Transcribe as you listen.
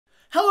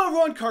Hello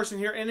everyone, Carson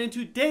here, and in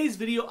today's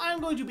video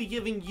I'm going to be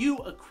giving you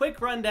a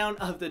quick rundown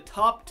of the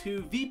top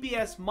 2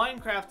 VPS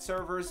Minecraft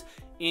servers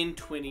in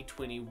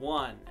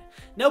 2021.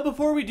 Now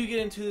before we do get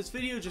into this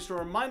video, just a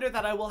reminder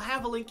that I will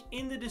have a link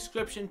in the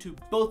description to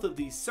both of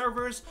these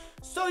servers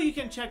so you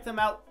can check them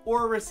out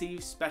or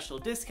receive special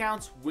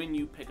discounts when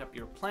you pick up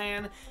your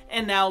plan.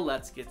 And now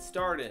let's get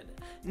started.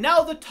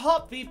 Now the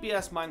top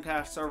VPS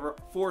Minecraft server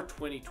for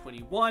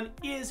 2021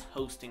 is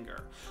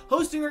Hostgator.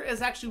 Hostgator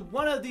is actually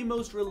one of the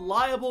most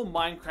reliable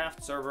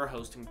Minecraft server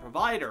hosting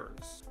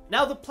providers.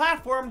 Now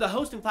the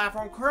hosting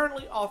platform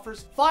currently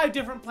offers 5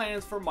 different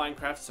plans for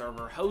Minecraft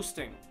server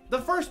hosting.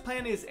 The first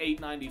plan is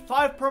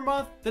 $8.95 per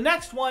month, the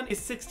next one is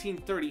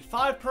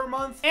 $16.35 per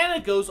month, and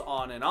it goes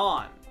on and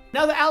on.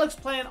 Now the ALEKS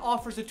plan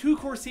offers a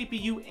 2-core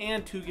CPU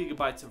and 2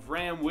 GB of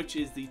RAM, which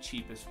is the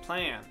cheapest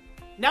plan.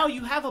 Now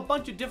you have a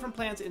bunch of different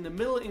plans in the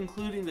middle,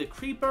 including the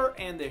Creeper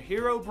and the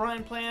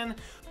Herobrine plan,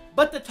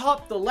 but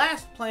the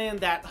last plan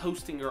that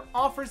Hostgator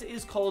offers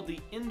is called the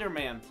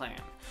Enderman plan.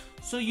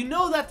 So you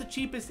know that the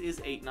cheapest is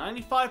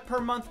 $8.95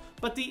 per month,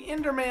 but the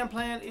Enderman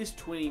plan is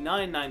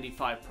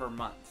 $29.95 per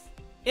month.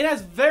 It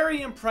has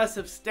very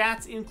impressive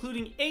stats,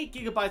 including 8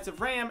 GB of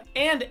RAM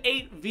and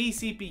 8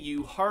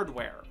 vCPU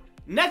hardware.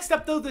 Next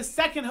up though, the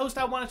second host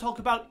I want to talk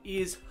about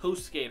is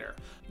Hostgator.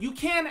 You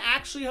can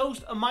actually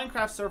host a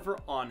Minecraft server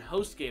on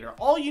Hostgator.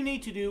 All you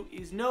need to do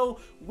is know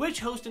which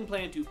hosting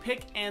plan to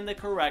pick and the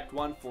correct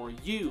one for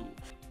you.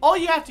 All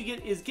you have to get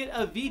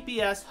a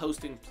VPS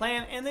hosting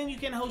plan, and then you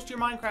can host your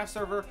Minecraft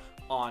server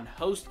on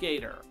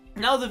Hostgator.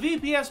 Now the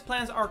VPS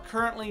plans are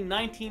currently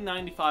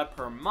 $19.95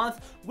 per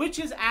month, which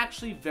is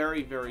actually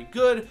very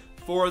good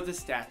for the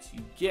stats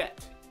you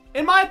get.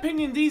 In my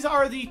opinion, these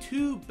are the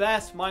 2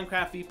 best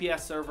Minecraft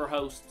VPS server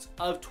hosts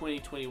of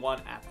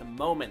 2021 at the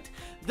moment.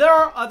 There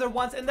are other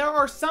ones, and there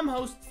are some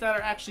hosts that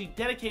are actually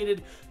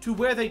dedicated to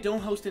where they don't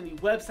host any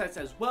websites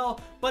as well,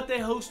 but they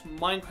host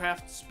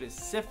Minecraft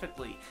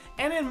specifically.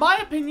 And in my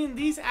opinion,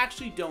 these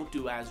actually don't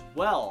do as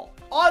well.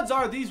 Odds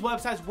are these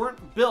websites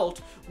weren't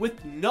built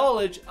with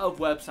knowledge of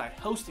website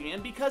hosting,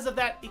 and because of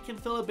that, it can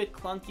feel a bit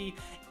clunky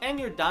and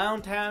your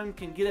downtime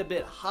can get a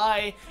bit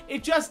high.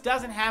 It just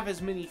doesn't have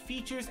as many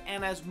features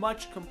and as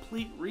much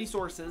complete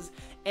resources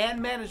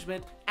and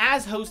management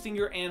as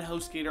Hostgator and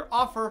Hostgator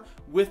offer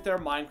with their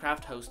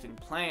Minecraft hosting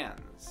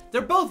plans.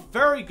 They're both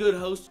very good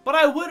hosts, but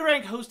I would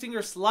rank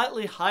Hostgator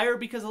slightly higher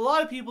because a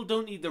lot of people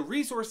don't need the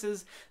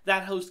resources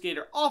that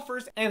Hostgator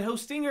offers, and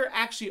Hostgator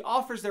actually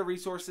offers their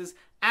resources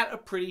at a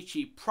pretty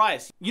cheap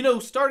price. You know,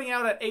 starting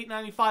out at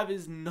 $8.95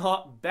 is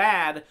not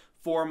bad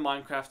for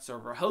Minecraft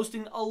server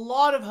hosting. A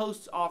lot of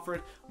hosts offer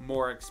it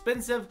more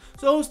expensive,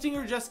 so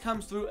Hostgator just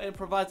comes through and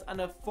provides an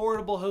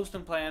affordable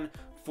hosting plan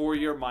for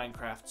your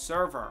Minecraft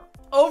server.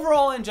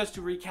 Overall, and just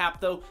to recap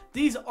though,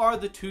 these are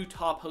the 2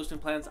 top hosting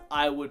plans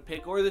I would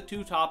pick, or the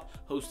 2 top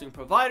hosting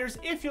providers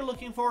if you're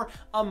looking for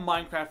a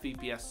Minecraft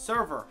VPS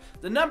server.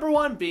 The number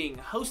 1 being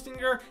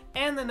Hostgator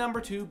and the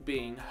number 2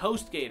 being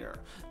Hostgator.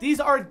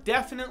 These are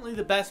definitely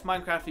the best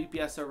Minecraft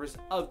VPS servers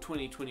of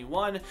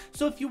 2021,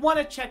 so if you want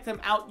to check them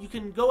out, you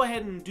can go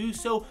ahead and do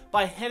so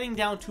by heading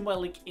down to my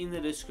link in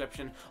the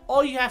description.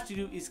 All you have to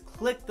do is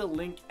click the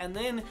link and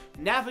then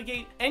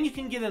navigate, and you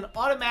can get an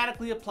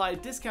automatically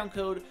applied discount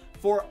code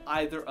for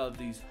either of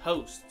these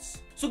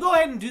hosts. So go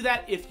ahead and do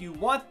that if you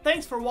want.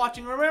 Thanks for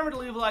watching. Remember to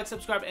leave a like,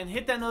 subscribe, and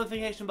hit that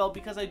notification bell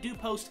because I do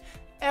post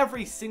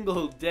every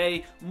single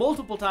day,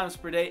 multiple times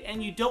per day,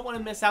 and you don't want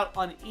to miss out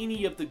on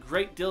any of the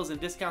great deals and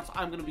discounts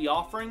I'm going to be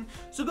offering.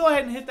 So go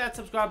ahead and hit that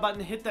subscribe button,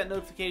 hit that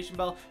notification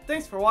bell.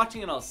 Thanks for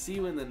watching, and I'll see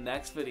you in the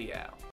next video.